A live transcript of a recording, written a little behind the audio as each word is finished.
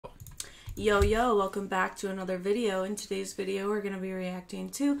Yo, welcome back to another video. In today's video, we're going to be reacting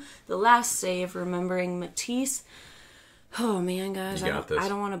to the last save, remembering Matiss. Oh man, guys, I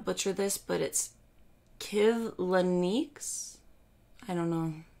don't want to butcher this, but it's Kivlenieks. I don't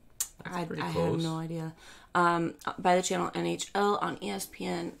know. I have no idea. By the channel NHL on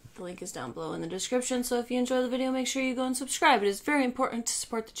ESPN. The link is down below in the description, so if you enjoy the video, make sure you go and subscribe. It is very important to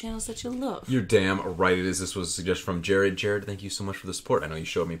support the channels that you love. You're damn right it is. This was a suggestion from Jared. Jared, thank you so much for the support. I know you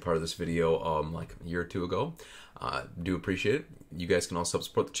showed me part of this video like a year or two ago. Do appreciate it. You guys can also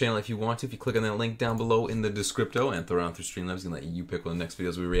support the channel if you want to. If you click on that link down below in the descripto and throw it on through Streamlabs and let you pick one of the next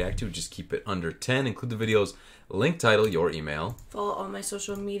videos we react to. Just keep it under 10. Include the video's link title, your email. Follow all my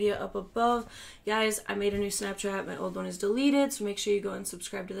social media up above. Guys, I made a new Snapchat. My old one is deleted, so make sure you go and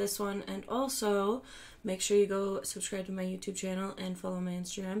subscribe to this one. And also, make sure you go subscribe to my YouTube channel and follow my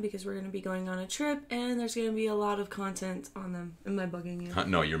Instagram because we're going to be going on a trip and there's going to be a lot of content on them. Am I bugging you?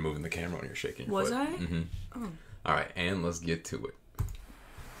 No, you're moving the camera when you're shaking your foot. Was I? Mm-hmm. Oh. All right, and let's get to it.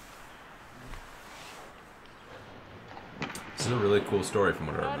 This is a really cool story from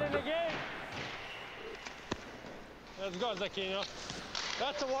what I remember. Let's go, Zakino.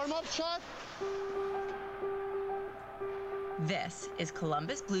 That's a warm-up shot. This is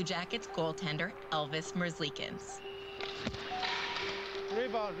Columbus Blue Jackets goaltender Elvis Merzlikins.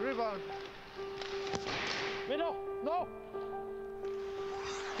 Rebound. Middle, no.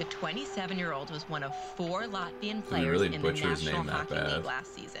 The 27-year-old was one of 4 Latvian players in the National Hockey League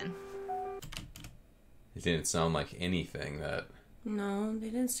last season. It didn't sound like anything that... No, they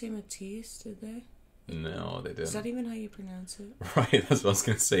didn't say Matiss, did they? No, they didn't. Is that even how you pronounce it? Right, that's what I was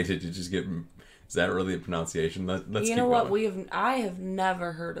going to say. Did you just get... Is that really a pronunciation? Let's you know what? I have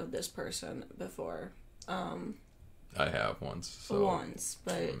never heard of this person before. I have once. So once,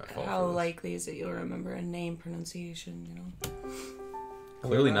 but how likely is it you'll remember a name pronunciation, you know?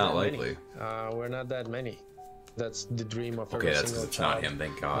 Clearly not likely. We're not that many. That's the dream of every that's single it's child. Not him,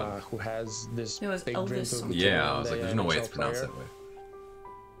 thank God. Who has this big Elvis dream to become I was like, there's no way it's pronounced that way.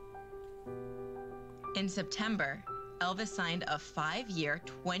 In September, Elvis signed a 5-year,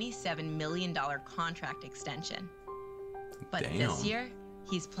 $27 million contract extension. But this year,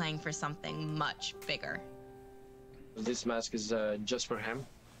 he's playing for something much bigger. This mask is just for him.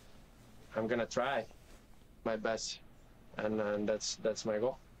 I'm gonna try my best, and that's my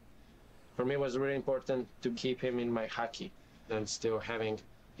goal. For me, it was really important to keep him in my hockey and still having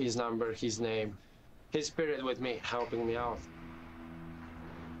his number, his name, his spirit with me, helping me out.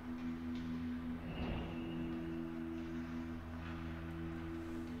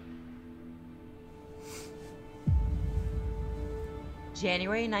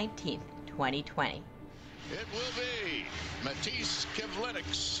 January 19th, 2020. It will be Matiss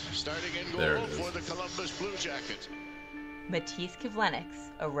Kivlenieks starting in goal for the Columbus Blue Jackets. Matiss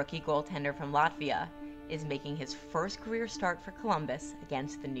Kivlenieks, a rookie goaltender from Latvia, is making his first career start for Columbus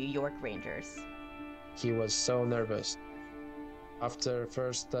against the New York Rangers. He was so nervous. After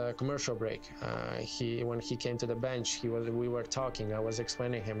first commercial break, when he came to the bench, we were talking. I was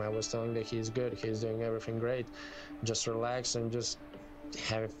explaining him. I was telling that he's good. He's doing everything great. Just relax and just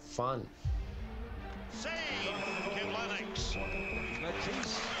have fun. Save Kivlenieks.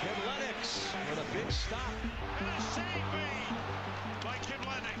 Matiss Kivlenieks with a big stop. And a save made by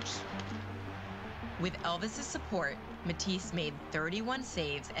Kivlenieks. With Elvis's support, Matiss made 31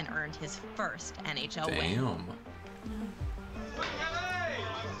 saves and earned his first NHL win. Damn.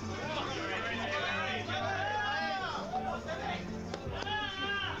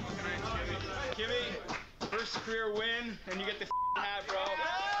 Kimmy, first career win, and you get the hat, bro.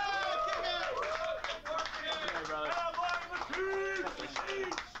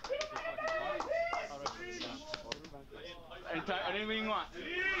 Anything you want.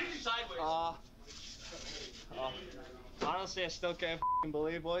 Sideways. Honestly, I still can't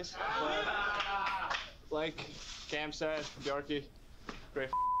believe, boys. But, like Cam said, Bjarki, great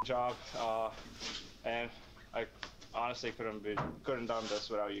job. And I honestly couldn't done this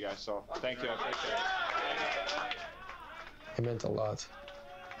without you guys. So thank you. I appreciate it. It meant a lot.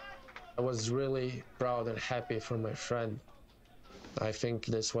 I was really proud and happy for my friend. I think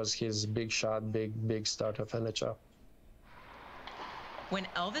this was his big shot, big start of NHL. When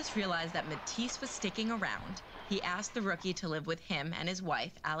Elvis realized that Matiss was sticking around, he asked the rookie to live with him and his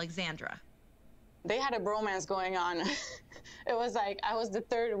wife, Alexandra. They had a bromance going on. It was like I was the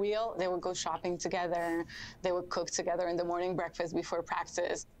third wheel. They would go shopping together. They would cook together in the morning breakfast before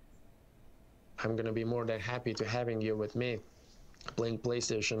practice. I'm gonna be more than happy to having you with me, playing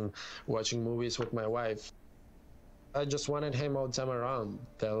PlayStation, watching movies with my wife. I just wanted him all the time around.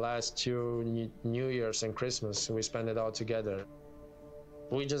 The last 2 New Year's and Christmas, we spent it all together.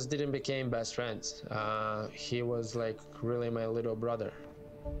 We just didn't become best friends. He was like really my little brother.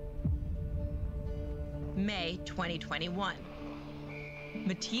 May 2021.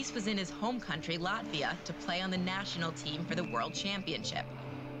 Matiss was in his home country, Latvia, to play on the national team for the World Championship.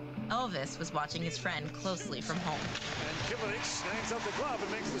 Elvis was watching his friend closely from home. And Kivlenieks snags up the glove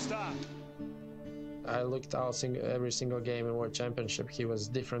and makes the stop. I looked out every single game in World Championship. He was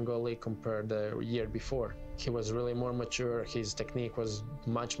different goalie compared the year before. He was really more mature. His technique was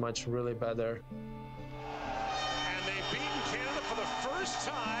much really better. And they've beaten Canada for the first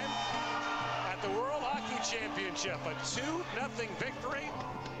time at the World Hockey Championship. A 2-0 victory.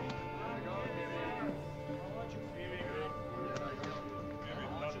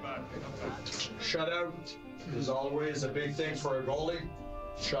 Shutout is always a big thing for a goalie.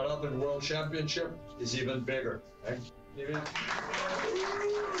 Shutout in World Championship is even bigger. Okay?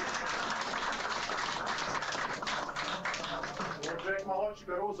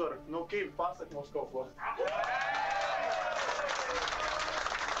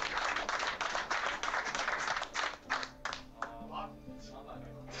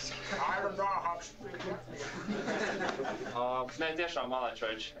 Ne tiešām mala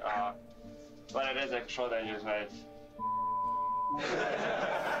čovječ. Var redzēt, ka šodien jūs veids.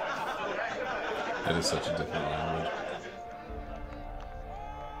 That is such a different language.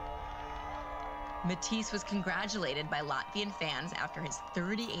 Matiss was congratulated by Latvian fans after his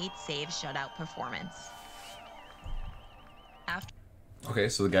 38-save shutout performance. Okay,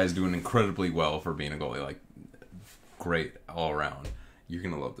 so the guy's doing incredibly well for being a goalie. Like, great all around. You're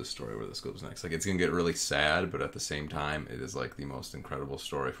gonna love this story where this goes next. Like, it's gonna get really sad, but at the same time, it is like the most incredible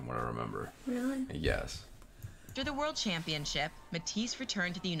story from what I remember. Really? Yes. After the World Championship, Matiss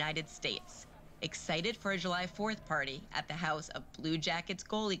returned to the United States, excited for a July 4th party at the house of Blue Jackets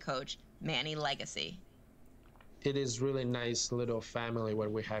goalie coach Manny Legacy. It is really nice little family what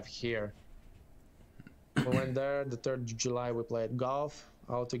we have here. We went there the 3rd of July. We played golf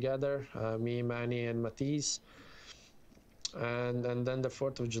all together, me, Manny, and Matiss. And then the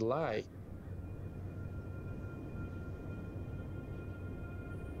 4th of July.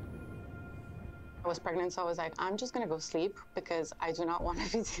 I was pregnant, so I was like, I'm just gonna go sleep because I do not want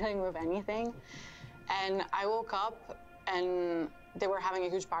to be dealing with anything. And I woke up and they were having a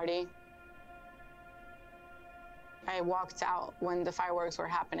huge party. I walked out when the fireworks were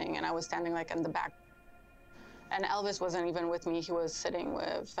happening and I was standing like in the back. And Elvis wasn't even with me. He was sitting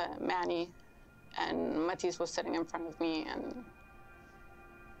with Manny, and Matiss was sitting in front of me, and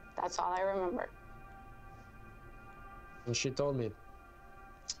that's all I remember. And she told me,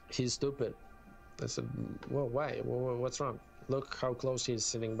 he's stupid. I said, well, why? Well, what's wrong? Look how close he's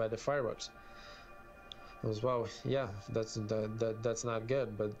sitting by the fireworks. I was, well, yeah, that's not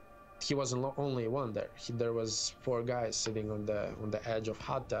good, but he wasn't the only one there. There was 4 guys sitting on the edge of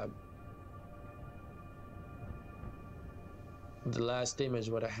hot tub. The last image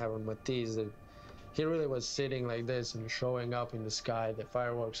what I have on Matiss, that he really was sitting like this and showing up in the sky, the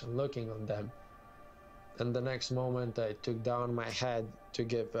fireworks, and looking on them. And the next moment, I took down my head to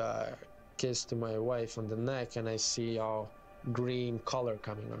give a kiss to my wife on the neck, and I see all green color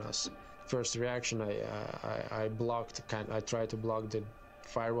coming on us. First reaction, I tried to block the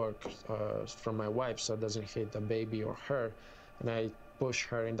fireworks from my wife so it doesn't hit the baby or her, and I pushed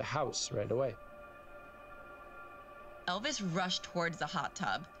her in the house right away. Elvis rushed towards the hot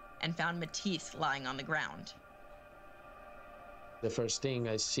tub and found Matiss lying on the ground. The first thing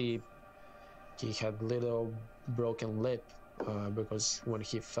I see, he had little broken lip because when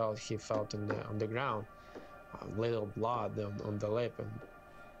he fell on the ground, little blood on the lip, and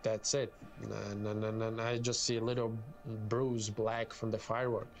that's it. And I just see a little bruise black from the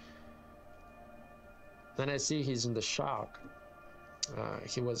firework. Then I see he's in the shock.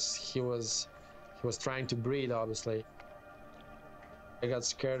 He was trying to breathe, obviously. I got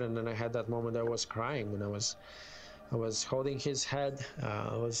scared, and then I had that moment I was crying, and I was holding his head,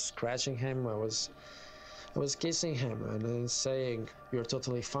 I was scratching him, I was kissing him, and then saying, "You're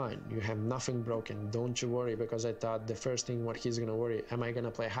totally fine. You have nothing broken. Don't you worry," because I thought the first thing what he's gonna worry, am I gonna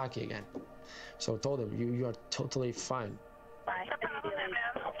play hockey again? So I told him, you are totally fine. Bye.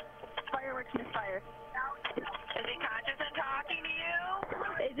 Fireworks misfire. Is he conscious and talking to you?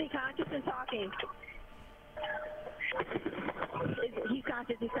 Is he conscious and talking? He's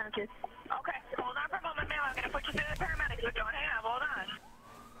conscious, he's conscious. Okay, hold on for a moment, ma'am. I'm going to put you through the paramedics, but don't hang up, hold on.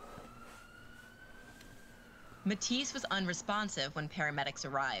 Matiss was unresponsive when paramedics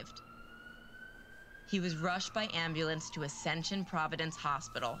arrived. He was rushed by ambulance to Ascension Providence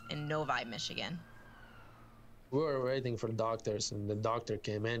Hospital in Novi, Michigan. We were waiting for doctors, and the doctor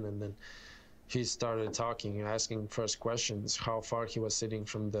came in, and then he started talking, asking first questions, how far he was sitting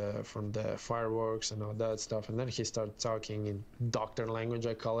from the fireworks and all that stuff. And then he started talking in doctor language,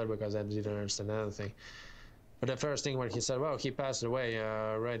 I call it, because I didn't understand anything. But the first thing when he said, well, he passed away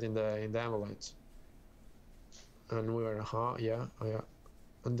right in the ambulance. And we were, huh? Yeah, oh, yeah.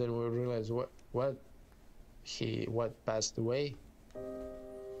 And then we realized, what passed away?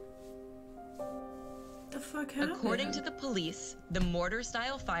 The fuck happened? According to the police, the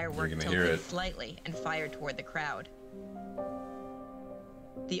mortar-style firework tilted slightly and fired toward the crowd.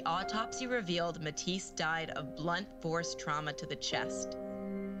 The autopsy revealed Matiss died of blunt force trauma to the chest.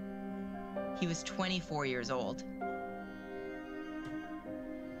 He was 24 years old.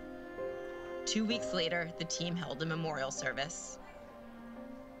 2 weeks later, the team held a memorial service.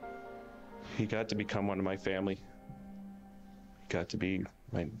 He got to become one of my family. He got to be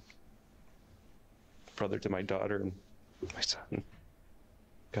my brother to my daughter and my son.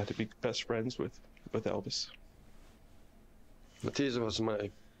 Got to be best friends with Elvis. Matiss was my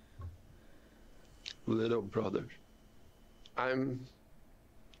little brother. I'm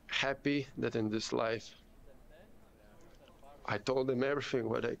happy that in this life I told him everything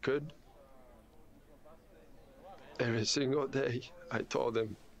what I could. Every single day I told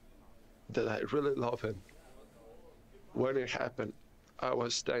him that I really love him. When it happened, I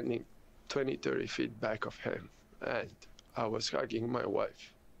was standing 20, 30 feet back of him, and I was hugging my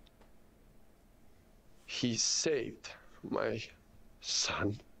wife. He saved my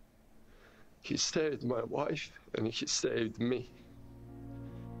son. He saved my wife, and he saved me.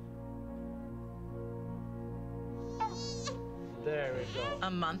 There we go. A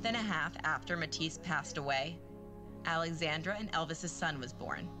month and a half after Matiss passed away, Alexandra and Elvis's son was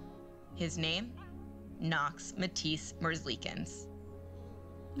born. His name? Knox Matiss Merzlikins.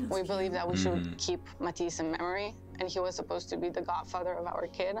 We believe that we should keep Matiss in memory, and he was supposed to be the godfather of our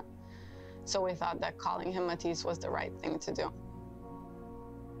kid. So we thought that calling him Matiss was the right thing to do.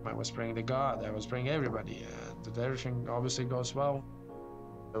 I was praying to God, I was praying everybody, and everything obviously goes well.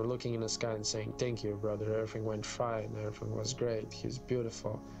 I was looking in the sky and saying, thank you, brother, everything went fine, everything was great, he's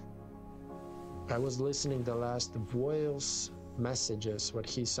beautiful. I was listening the last voice messages, what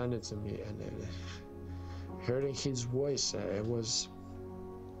he sent it to me, and hearing his voice, it was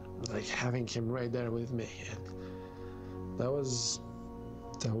like having him right there with me, and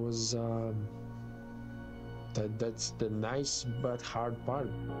that's the nice but hard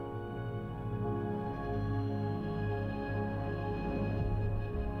part.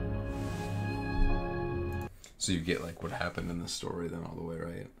 So you get like what happened in the story then all the way,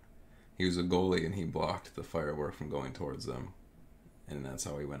 right? He was a goalie and he blocked the firework from going towards them, and that's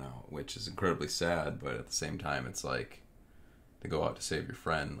how he went out, which is incredibly sad, but at the same time it's like, to go out to save your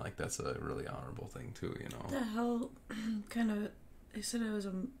friend, like that's a really honorable thing too, you know. The hell kind of, they said it was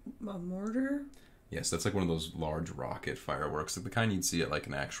a mortar? Yes, that's like one of those large rocket fireworks, like the kind you'd see at like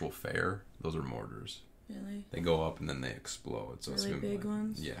an actual fair. Those are mortars. Really? They go up and then they explode. So really it's big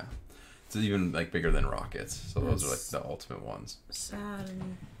ones? Yeah. It's even like bigger than rockets. So those are like the ultimate ones. Sad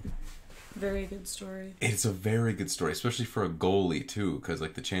and very good story. It's a very good story, especially for a goalie too, because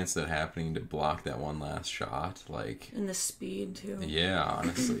like the chance of that happening to block that one last shot, like, and the speed too. Yeah,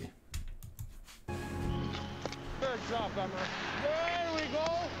 honestly. Good job, Emma. There we go.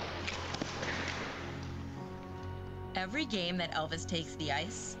 Every game that Elvis takes the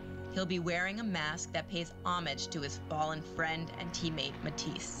ice, he'll be wearing a mask that pays homage to his fallen friend and teammate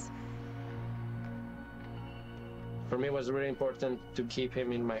Matiss. For me, it was really important to keep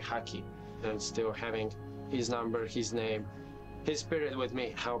him in my hockey and still having his number, his name, his spirit with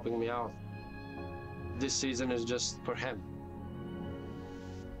me, helping me out. This season is just for him.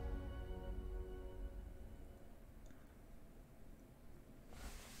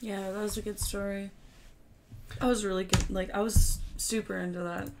 Yeah, that was a good story. I was really good. Like, I was super into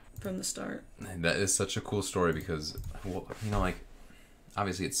that from the start. And that is such a cool story because, well, you know, like,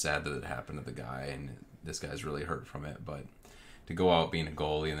 obviously it's sad that it happened to the guy and this guy's really hurt from it, but to go out being a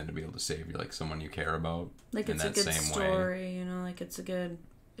goalie and then to be able to save you, like, someone you care about, like, in it's that a good same story, way. you know, like, it's a good,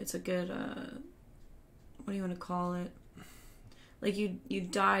 what do you want to call it? Like, you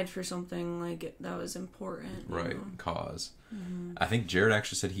died for something, like, that was important. Right, know? Cause. Mm-hmm. I think Jared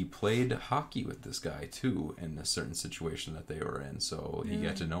actually said he played hockey with this guy, too, in a certain situation that they were in, so he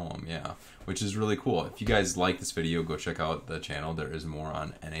got to know him, yeah, which is really cool. If you guys like this video, go check out the channel. There is more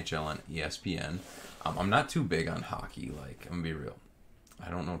on NHL and ESPN. I'm not too big on hockey, like, I'm gonna be real.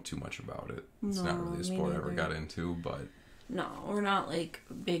 I don't know too much about it. It's not really a sport I ever got into, but... No, we're not, like,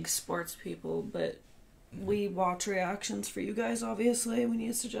 big sports people, but... We watch reactions for you guys, obviously, when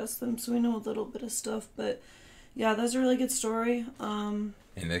you suggest them, so we know a little bit of stuff, but Yeah, that's a really good story. And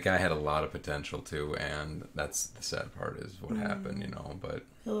that guy had a lot of potential too, and that's the sad part is what happened, you know. But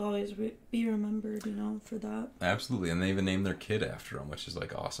he'll always be remembered, you know, for that. Absolutely, and they even named their kid after him, which is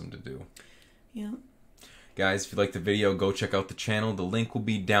like awesome to do. Yeah. Guys, if you liked the video, go check out the channel. The link will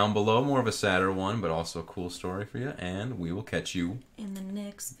be down below. More of a sadder one, but also a cool story for you. And we will catch you in the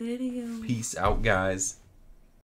next video. Peace out, guys.